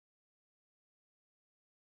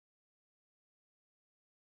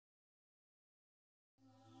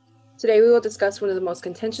Today we will discuss one of the most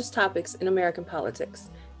contentious topics in American politics,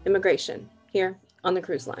 immigration, here on the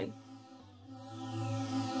Cruise Line.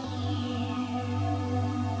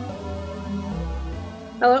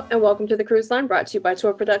 Hello and welcome to the Cruise Line, brought to you by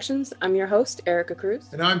Tour Productions. I'm your host, Erica Cruz.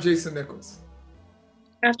 And I'm Jason Nichols.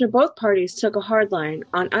 After both parties took a hard line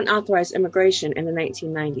on unauthorized immigration in the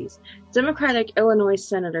 1990s, Democratic Illinois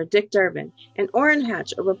Senator Dick Durbin and Orrin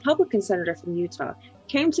Hatch, a Republican senator from Utah,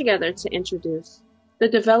 came together to introduce the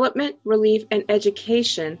Development, Relief, and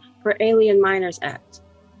Education for Alien Minors Act,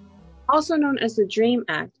 also known as the DREAM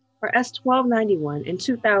Act, or S-1291 in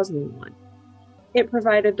 2001. It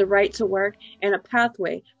provided the right to work and a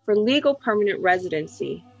pathway for legal permanent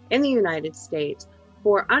residency in the United States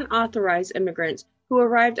for unauthorized immigrants who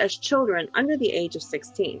arrived as children under the age of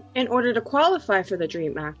 16. In order to qualify for the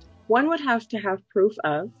DREAM Act, one would have to have proof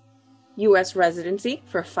of U.S. residency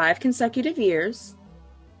for 5 consecutive years,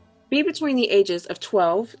 be between the ages of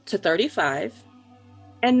 12 to 35,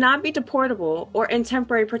 and not be deportable or in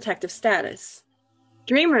temporary protective status.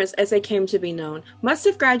 Dreamers, as they came to be known, must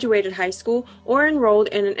have graduated high school or enrolled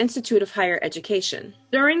in an institute of higher education.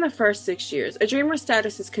 During the first 6 years, a dreamer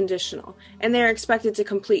status is conditional, and they are expected to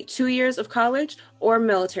complete 2 years of college or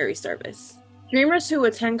military service. Dreamers who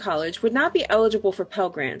attend college would not be eligible for Pell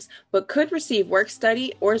Grants, but could receive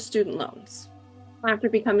work-study or student loans.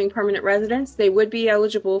 After becoming permanent residents, they would be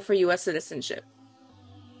eligible for U.S. citizenship.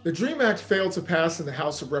 The DREAM Act failed to pass in the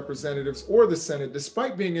House of Representatives or the Senate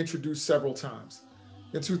despite being introduced several times.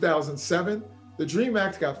 In 2007, the DREAM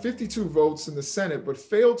Act got 52 votes in the Senate but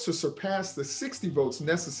failed to surpass the 60 votes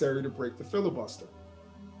necessary to break the filibuster.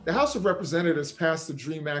 The House of Representatives passed the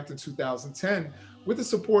DREAM Act in 2010 with the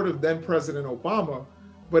support of then-President Obama,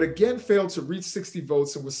 but again failed to reach 60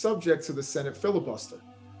 votes and was subject to the Senate filibuster.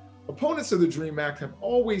 Opponents of the DREAM Act have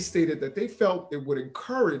always stated that they felt it would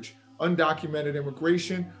encourage undocumented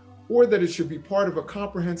immigration or that it should be part of a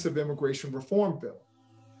comprehensive immigration reform bill.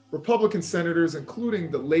 Republican senators, including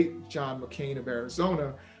the late John McCain of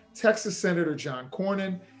Arizona, Texas Senator John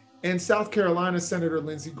Cornyn, and South Carolina Senator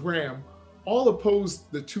Lindsey Graham, all opposed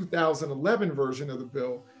the 2011 version of the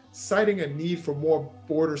bill, citing a need for more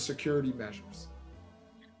border security measures.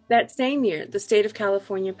 That same year, the state of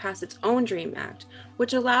California passed its own DREAM Act,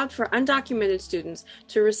 which allowed for undocumented students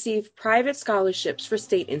to receive private scholarships for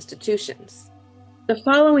state institutions. The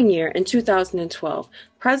following year, in 2012,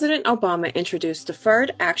 President Obama introduced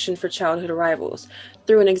Deferred Action for Childhood Arrivals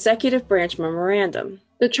through an executive branch memorandum.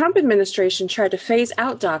 The Trump administration tried to phase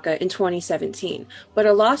out DACA in 2017, but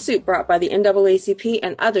a lawsuit brought by the NAACP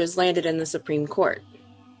and others landed in the Supreme Court.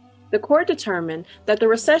 The court determined that the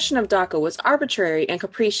recession of DACA was arbitrary and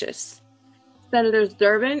capricious. Senators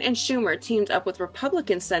Durbin and Schumer teamed up with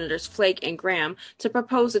Republican Senators Flake and Graham to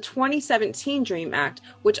propose the 2017 DREAM Act,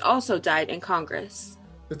 which also died in Congress.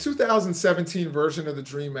 The 2017 version of the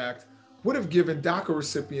DREAM Act would have given DACA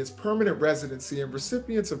recipients permanent residency and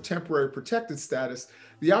recipients of temporary protected status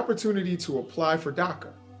the opportunity to apply for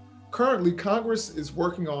DACA. Currently, Congress is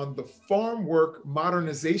working on the Farm Work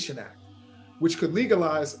Modernization Act, which could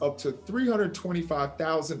legalize up to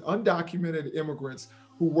 325,000 undocumented immigrants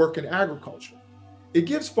who work in agriculture. It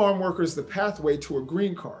gives farm workers the pathway to a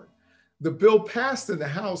green card. The bill passed in the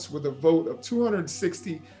House with a vote of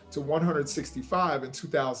 260 to 165 in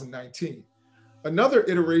 2019. Another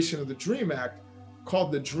iteration of the DREAM Act,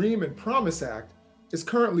 called the Dream and Promise Act, is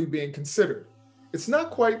currently being considered. It's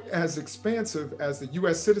not quite as expansive as the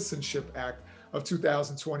U.S. Citizenship Act of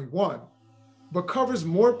 2021, but covers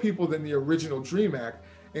more people than the original DREAM Act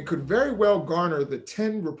and could very well garner the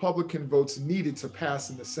 10 Republican votes needed to pass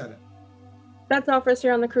in the Senate. That's all for us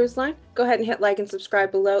here on the Cruise Line. Go ahead and hit like and subscribe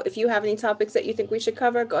below. If you have any topics that you think we should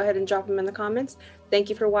cover, go ahead and drop them in the comments. Thank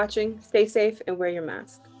you for watching. Stay safe and wear your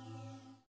mask.